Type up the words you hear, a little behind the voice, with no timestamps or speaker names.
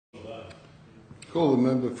Call the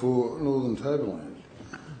member for Northern Tableland.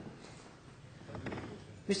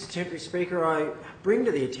 Mr Temporary Speaker, I bring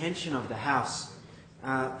to the attention of the House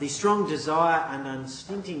the strong desire and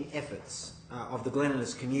unstinting efforts of the Glen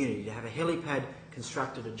Innes community to have a helipad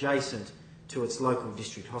constructed adjacent to its local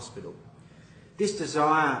district hospital. This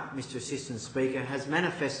desire, Mr Assistant Speaker, has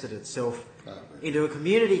manifested itself into a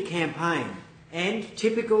community campaign and,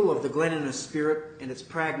 typical of the Glen Innes spirit and its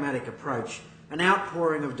pragmatic approach, an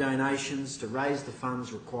outpouring of donations to raise the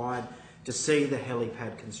funds required to see the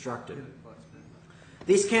helipad constructed.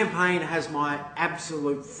 This campaign has my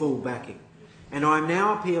absolute full backing, and I am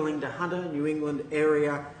now appealing to Hunter New England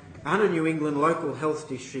Local Health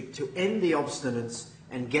District to end the obstinance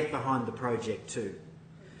and get behind the project too.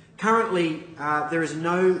 Currently, there is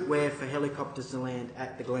nowhere for helicopters to land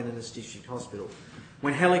at the Glen Innes District Hospital.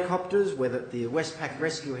 When helicopters, whether the Westpac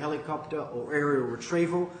Rescue Helicopter or aerial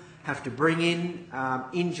retrieval, have to bring in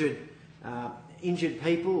injured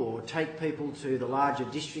people or take people to the larger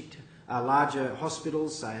larger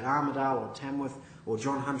hospitals, say at Armidale or Tamworth or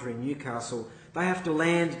John Hunter in Newcastle, they have to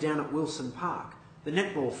land down at Wilson Park, the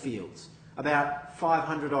netball fields, about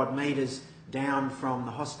 500 odd metres down from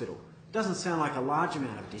the hospital. Doesn't sound like a large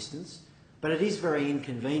amount of distance, but it is very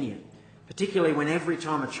inconvenient, particularly when every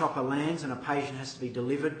time a chopper lands and a patient has to be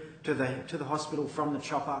delivered to the hospital from the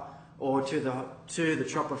chopper or to the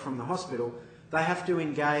chopper from the hospital, they have to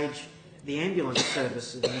engage the ambulance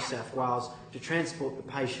service of New South Wales to transport the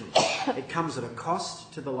patient. It comes at a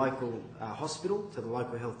cost to the local hospital, to the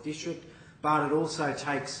local health district, but it also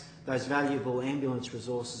takes those valuable ambulance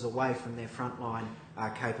resources away from their frontline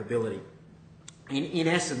capability. In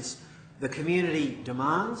essence, the community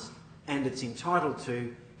demands, and it's entitled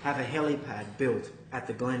to, have a helipad built at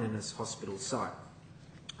the Glen Innes Hospital site.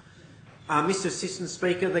 Mr Assistant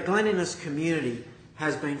Speaker, the Glen Innes community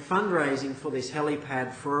has been fundraising for this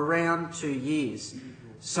helipad for around 2 years.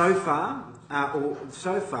 So far,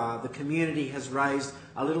 the community has raised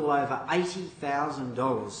a little over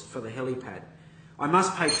 $80,000 for the helipad. I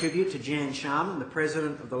must pay tribute to Jan Sharman, the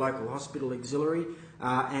President of the local hospital auxiliary,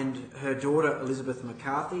 and her daughter Elizabeth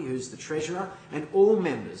McCarthy, who's the Treasurer, and all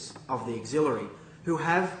members of the auxiliary who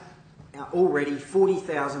have already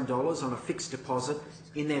 $40,000 on a fixed deposit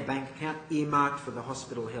in their bank account earmarked for the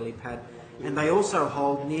hospital helipad, and they also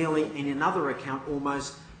hold nearly, in another account,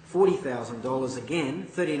 almost $40,000 again,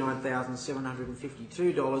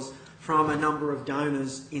 $39,752 from a number of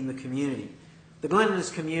donors in the community. The Glen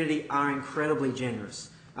Innes community are incredibly generous.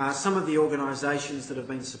 Some of the organisations that have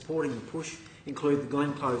been supporting the push include the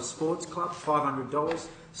Glen Close Sports Club, $500,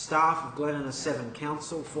 staff of Glen Innes 7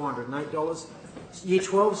 Council, $408, Year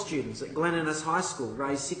 12 students at Glen Innes High School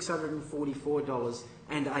raised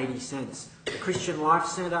 $644.80. The Christian Life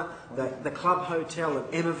Centre, the Club Hotel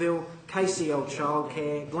at Emmaville, KCL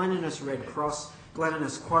Childcare, Glen Innes Red Cross, Glen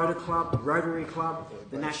Innes Quota Club, Rotary Club,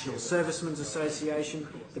 the National Servicemen's Association,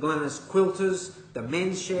 the Glen Innes Quilters, the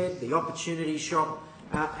Men's Shed, the Opportunity Shop,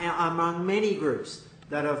 among many groups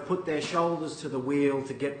that have put their shoulders to the wheel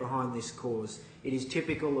to get behind this cause. It is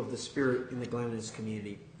typical of the spirit in the Glen Innes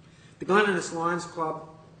community. The Glen Innes Lions Club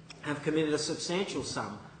have committed a substantial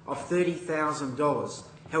sum of $30,000.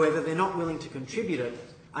 However, they're not willing to contribute it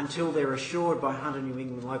until they're assured by Hunter New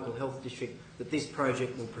England Local Health District that this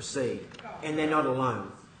project will proceed. And they're not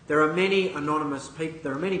alone. There are many anonymous people.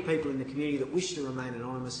 There are many people in the community that wish to remain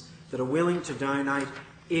anonymous that are willing to donate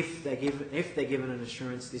if they're given an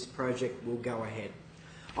assurance this project will go ahead.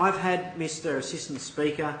 I've had, Mr Assistant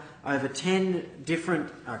Speaker, over 10 different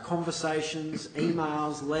conversations,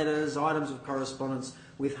 emails, letters, items of correspondence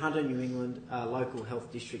with Hunter New England Local Health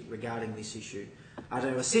District regarding this issue.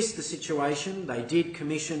 To assist the situation, they did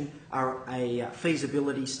commission a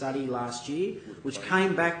feasibility study last year, which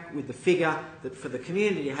came back with the figure that for the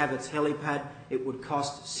community to have its helipad, it would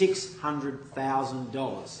cost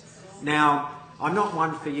 $600,000. Now, I'm not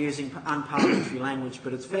one for using unparliamentary language,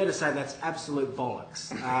 but it's fair to say that's absolute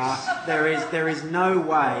bollocks. There is no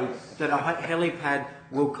way that a helipad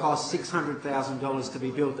will cost $600,000 to be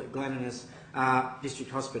built at Glen Innes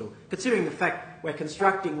District Hospital, considering the fact we're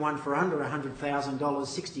constructing one for under $100,000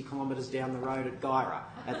 60 kilometres down the road at Guyra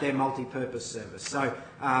at their multi-purpose service. So,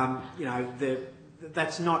 you know,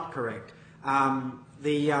 that's not correct.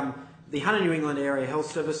 The Hunter New England Area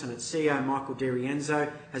Health Service and its CEO, Michael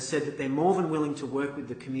DiRienzo, has said that they're more than willing to work with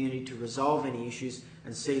the community to resolve any issues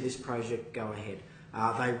and see this project go ahead.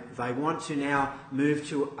 They want to now move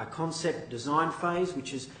to a concept design phase,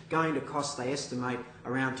 which is going to cost, they estimate,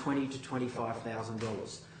 around $20,000 to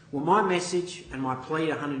 $25,000. Well, my message and my plea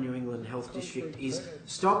to Hunter New England Health District is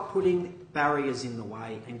stop putting barriers in the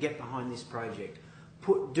way and get behind this project.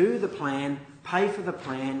 Do the plan, pay for the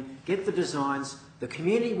plan, get the designs, the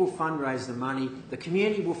community will fundraise the money, the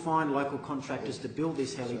community will find local contractors to build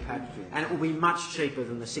this helipad, and it will be much cheaper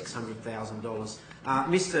than the $600,000.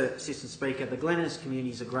 Mr Assistant Speaker, the Glen Innes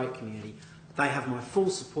community is a great community. They have my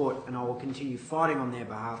full support, and I will continue fighting on their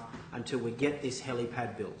behalf until we get this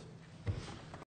helipad built.